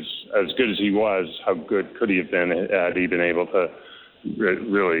as good as he was, how good could he have been had he been able to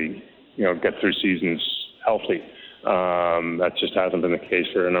really, get through seasons healthy? That just hasn't been the case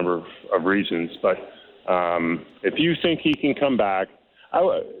for a number of reasons. But if you think he can come back, I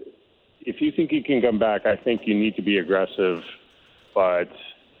think you need to be aggressive, but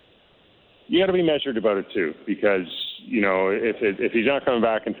you got to be measured about it too, because if he's not coming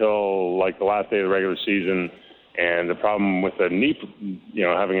back until like the last day of the regular season, and the problem with a knee,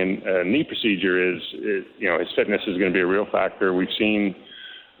 having a knee procedure is his fitness is going to be a real factor. We've seen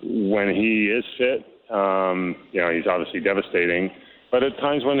when he is fit, he's obviously devastating, But at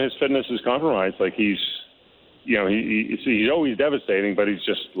times when his fitness is compromised, like he's always devastating, but he's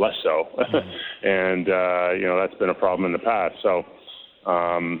just less so. And, that's been a problem in the past. So,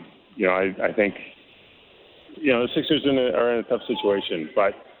 I think, the Sixers are in a tough situation.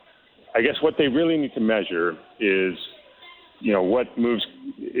 But I guess what they really need to measure is, what moves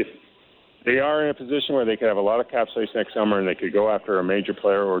 – if they are in a position where they could have a lot of cap space next summer and they could go after a major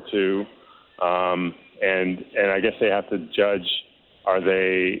player or two. And I guess they have to judge,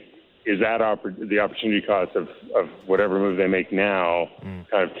 is that the opportunity cost of whatever move they make now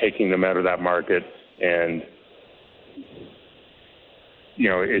kind of taking them out of that market, and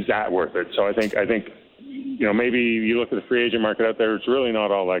is that worth it? So I think maybe you look at the free agent market out there, it's really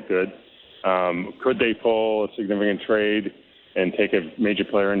not all that good. Could they pull a significant trade and take a major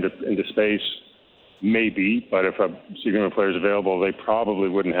player into space? Maybe, but if a significant player is available, they probably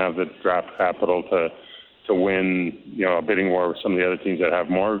wouldn't have the draft capital to win, a bidding war with some of the other teams that have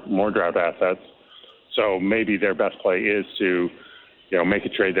more draft assets. So maybe their best play is to, make a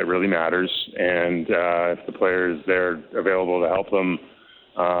trade that really matters. And if the player is there available to help them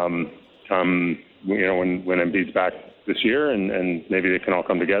come, when Embiid's back this year, and maybe they can all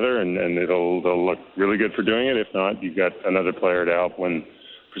come together and they'll look really good for doing it. If not, you've got another player to help when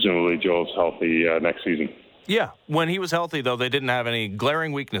presumably Joel's healthy next season. Yeah, when he was healthy, though, they didn't have any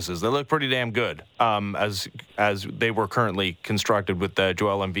glaring weaknesses. They looked pretty damn good as they were currently constructed with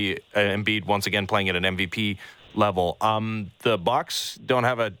Joel Embiid once again playing at an MVP level. The Bucks don't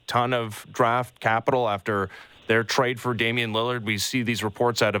have a ton of draft capital after their trade for Damian Lillard. We see these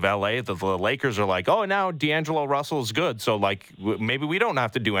reports out of L.A. that the Lakers are like, oh, now D'Angelo Russell's good, so maybe we don't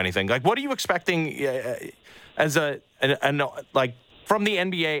have to do anything. What are you expecting as from the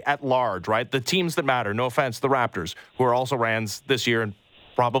NBA at large, right? The teams that matter, no offense, the Raptors, who are also Rans this year and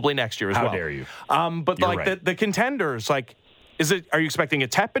probably next year as well. How dare you? But You're right. the contenders, are you expecting a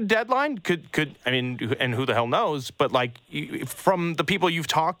tepid deadline? And who the hell knows? But from the people you've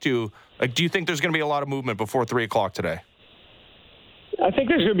talked to, do you think there's going to be a lot of movement before 3:00 today? I think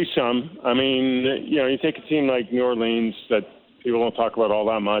there's going to be some. I mean, you take a team like New Orleans that people don't talk about all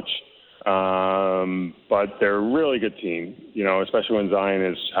that much. But they're a really good team, especially when Zion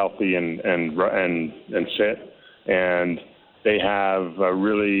is healthy and fit. And they have a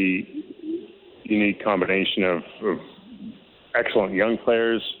really unique combination of excellent young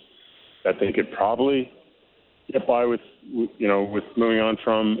players that they could probably get by with moving on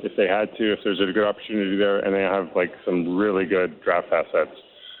from if they had to, if there's a good opportunity there. And they have some really good draft assets.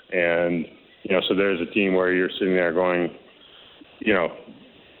 And, so there's a team where you're sitting there going,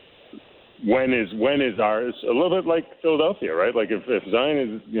 when is ours? A little bit like Philadelphia, right? If Zion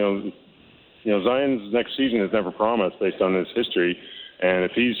is, Zion's next season is never promised based on his history, and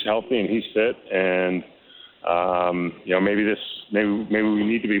if he's healthy and he's fit, and maybe we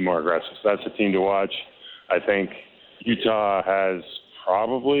need to be more aggressive. So that's a team to watch. I think Utah has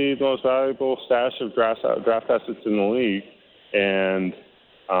probably the most valuable stash of draft assets in the league, and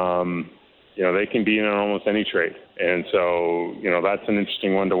they can be in on almost any trade, and so that's an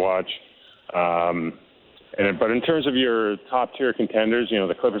interesting one to watch. But in terms of your top tier contenders,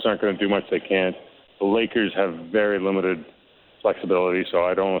 the Clippers aren't going to do much they can't. The Lakers have very limited flexibility, so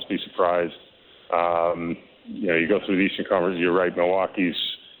I'd almost be surprised. You go through the Eastern Conference, you're right. Milwaukee's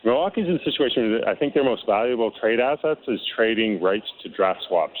in a situation where I think their most valuable trade assets is trading rights to draft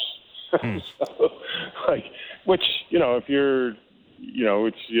swaps. Which if you're,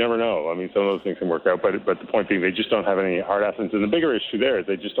 which you never know. I mean, some of those things can work out, but the point being, they just don't have any hard assets. And the bigger issue there is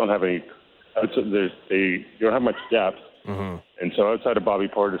they just don't have any. They don't have much depth, and so outside of Bobby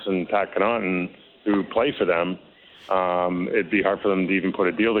Portis and Pat Connaughton, who play for them, it'd be hard for them to even put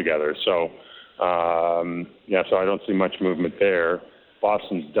a deal together. So, so I don't see much movement there.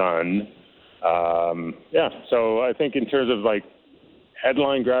 Boston's done. So I think in terms of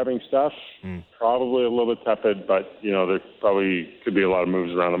headline-grabbing stuff, probably a little bit tepid, but there probably could be a lot of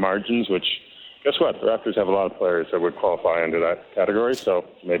moves around the margins, which. Guess what? The Raptors have a lot of players that would qualify under that category, so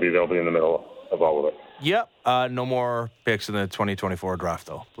maybe they'll be in the middle of all of it. Yep. No more picks in the 2024 draft,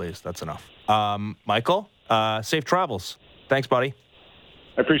 though. Please, that's enough. Michael, safe travels. Thanks, buddy.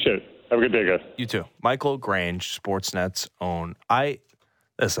 I appreciate it. Have a good day, guys. You too. Michael Grange, Sportsnet's own.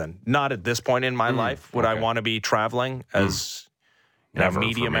 Listen, not at this point in my life would I want to be traveling as a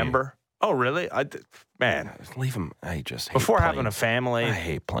media member. Oh, really? Man. Leave him. I just hate before planes. Having a family. I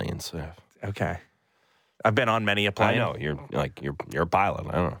hate planes. Okay. I've been on many a plane. I know. You're a pilot.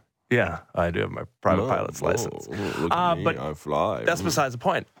 I don't know. Yeah, I do have my private pilot's license. Look at me, I fly. That's besides the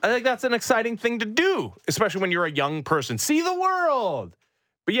point. I think that's an exciting thing to do, especially when you're a young person. See the world.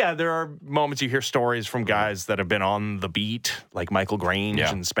 But yeah, there are moments you hear stories from guys that have been on the beat, like Michael Grange,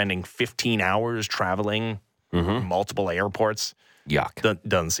 and spending 15 hours traveling multiple airports. Yuck.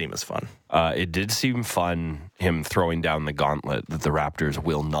 Doesn't seem as fun. It did seem fun, him throwing down the gauntlet that the Raptors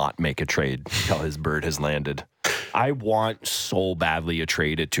will not make a trade until his bird has landed. I want so badly a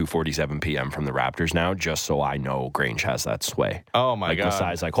trade at 2:47 p.m. from the Raptors now, just so I know Grange has that sway. Oh, my God.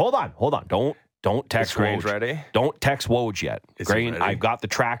 Masai's like, hold on. Don't text Grange Woj. ready? Don't text Woj yet. Grange, I've got the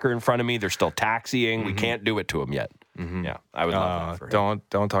tracker in front of me. They're still taxiing. We can't do it to him yet. Yeah, I would love that for him.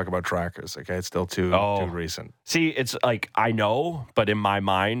 Don't talk about trackers, okay? It's still too recent. See, it's like, I know, but in my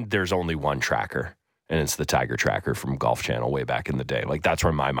mind, there's only one tracker, and it's the Tiger Tracker from Golf Channel way back in the day. Like, that's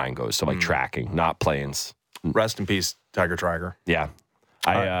where my mind goes. So, like, tracking, not planes. Rest in peace, Tiger Tracker. Yeah.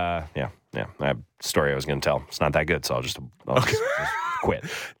 I have a story I was going to tell. It's not that good, so I'll just quit.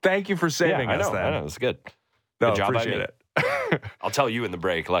 Thank you for saving us then. I know. It's good. No, Good job, appreciate it. I'll tell you in the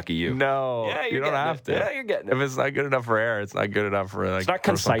break. Lucky you. No, Yeah, you don't have to. Yeah, you're getting it. If it's not good enough for air, it's not good enough for like. It's not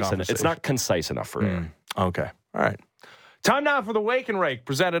concise enough. It's not concise enough for air. Okay. All right. Time now for the Wake and Rake,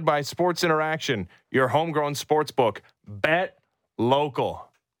 presented by Sports Interaction, your homegrown sports book. Bet local.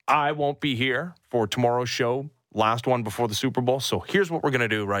 I won't be here for tomorrow's show, last one before the Super Bowl. So here's what we're gonna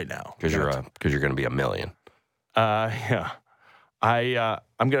do right now. Because you're going to be $1 million. Yeah.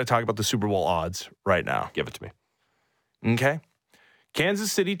 I'm going to talk about the Super Bowl odds right now. Give it to me. Okay.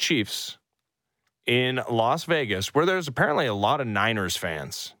 Kansas City Chiefs in Las Vegas, where there's apparently a lot of Niners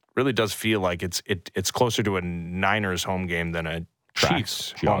fans. Really does feel like it's closer to a Niners home game than a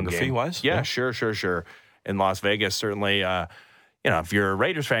Chiefs home game. Geography-wise? Yeah, sure. In Las Vegas, certainly, if you're a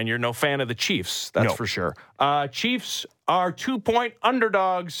Raiders fan, you're no fan of the Chiefs. That's for sure. Chiefs are 2-point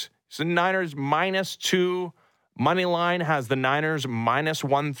underdogs. So Niners -2. Money line has the Niners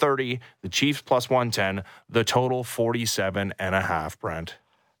 -130, the Chiefs +110, the total 47.5, Brent.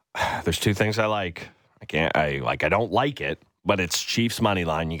 There's two things I like. I don't like it, but it's Chiefs money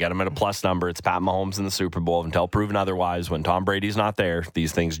line. You get them at a plus number. It's Pat Mahomes in the Super Bowl until proven otherwise. When Tom Brady's not there,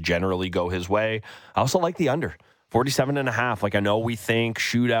 these things generally go his way. I also like the under. 47.5. Like, I know we think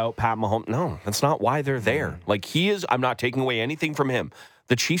shootout, Pat Mahomes. No, that's not why they're there. Like, I'm not taking away anything from him.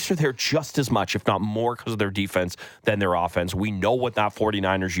 The Chiefs are there just as much, if not more, because of their defense than their offense. We know what that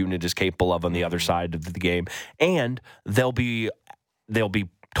 49ers unit is capable of on the other side of the game. And they'll be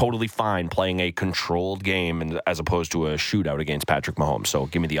totally fine playing a controlled game as opposed to a shootout against Patrick Mahomes. So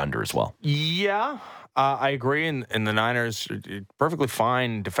give me the under as well. Yeah, I agree. And the Niners are perfectly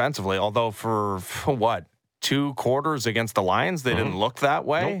fine defensively, although for what, 2 quarters against the Lions, they didn't look that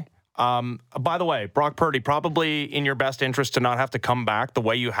way. Nope. By the way, Brock Purdy, probably in your best interest to not have to come back the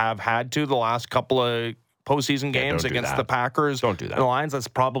way you have had to the last couple of postseason games against the Packers. Don't do that. And the Lions. That's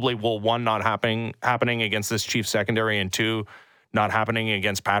probably, one, not happening against this Chiefs secondary, and 2, not happening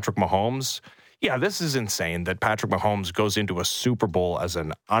against Patrick Mahomes. Yeah, this is insane that Patrick Mahomes goes into a Super Bowl as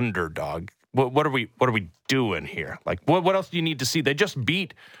an underdog. What are we doing here? Like, what else do you need to see? They just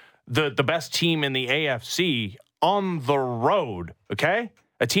beat the best team in the AFC on the road, okay?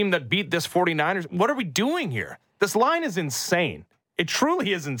 A team that beat this 49ers. What are we doing here? This line is insane. It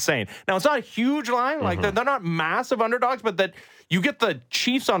truly is insane. Now, it's not a huge line. Like, they're not massive underdogs, but that you get the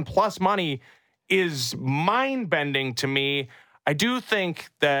Chiefs on plus money is mind-bending to me. I do think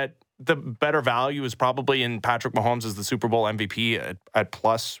that the better value is probably in Patrick Mahomes as the Super Bowl MVP at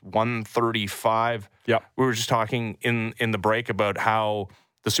plus 135. Yep. We were just talking in the break about how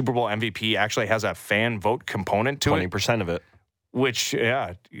the Super Bowl MVP actually has a fan vote component to 20% of it. Which,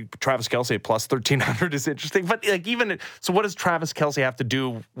 Travis Kelce at plus 1,300 is interesting. But so what does Travis Kelce have to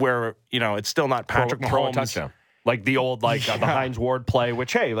do where, it's still not Patrick Mahomes? Throw a touchdown. Like the old, the Hines Ward play,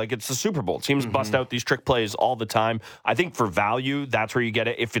 which, hey, it's the Super Bowl. Teams bust out these trick plays all the time. I think for value, that's where you get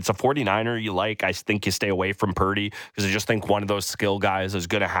it. If it's a 49er you like, I think you stay away from Purdy because I just think one of those skill guys is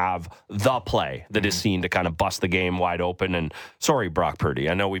going to have the play that is seen to kind of bust the game wide open. And sorry, Brock Purdy,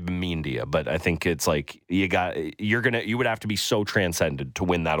 I know we've been mean to you, but I think it's like you would have to be so transcended to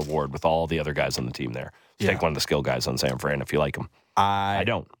win that award with all the other guys on the team there. Take one of the skill guys on San Fran if you like him. I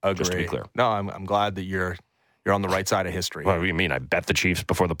don't. Agree. Just to be clear. No, I'm glad that you're on the right side of history. What do you mean? I bet the Chiefs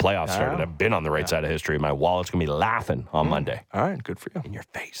before the playoffs started. I've been on the right side of history. My wallet's going to be laughing on Monday. All right, good for you. In your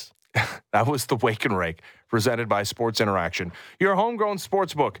face. That was the Wake and Rake, presented by Sports Interaction. Your homegrown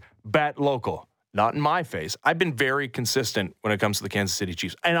sports book, bet local. Not in my face. I've been very consistent when it comes to the Kansas City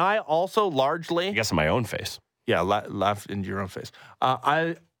Chiefs. And I also largely... I guess in my own face. Yeah, laugh in your own face.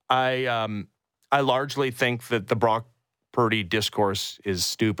 I largely think that the Brock Purdy discourse is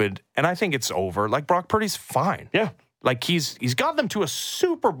stupid, and I think it's over. Like, Brock Purdy's fine. Yeah. Like, he's got them to a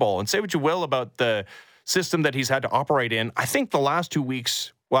Super Bowl, and say what you will about the system that he's had to operate in. I think the last 2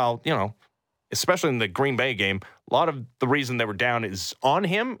 weeks, well, especially in the Green Bay game, a lot of the reason they were down is on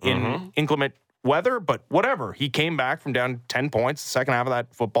him in inclement weather, but whatever. He came back from down 10 points the second half of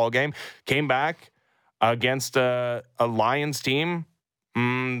that football game, came back against a Lions team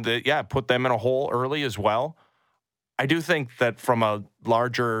that, put them in a hole early as well. I do think that from a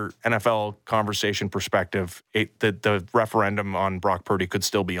larger NFL conversation perspective, the referendum on Brock Purdy could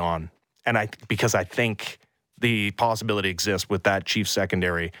still be on. And because I think the possibility exists with that Chiefs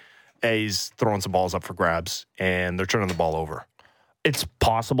secondary, he's throwing some balls up for grabs and they're turning the ball over. It's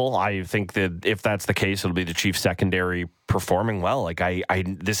possible. I think that if that's the case, it'll be the Chiefs secondary performing well. Like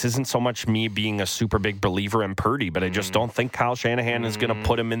this isn't so much me being a super big believer in Purdy, but I just don't think Kyle Shanahan is going to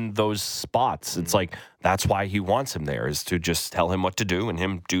put him in those spots. It's like that's why he wants him there, is to just tell him what to do and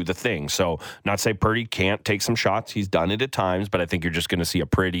him do the thing. So not to say Purdy can't take some shots. He's done it at times, but I think you're just going to see a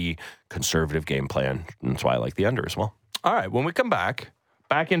pretty conservative game plan. And that's why I like the under as well. All right, when we come back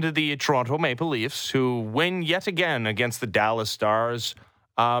into the Toronto Maple Leafs, who win yet again against the Dallas Stars.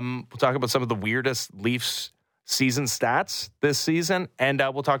 We'll talk about some of the weirdest Leafs season stats this season, and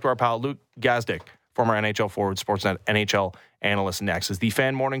we'll talk to our pal Luke Gazdic, former NHL forward, Sportsnet NHL analyst, next as the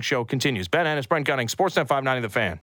Fan Morning Show continues. Ben Ennis, Brent Gunning, Sportsnet 590 The Fan.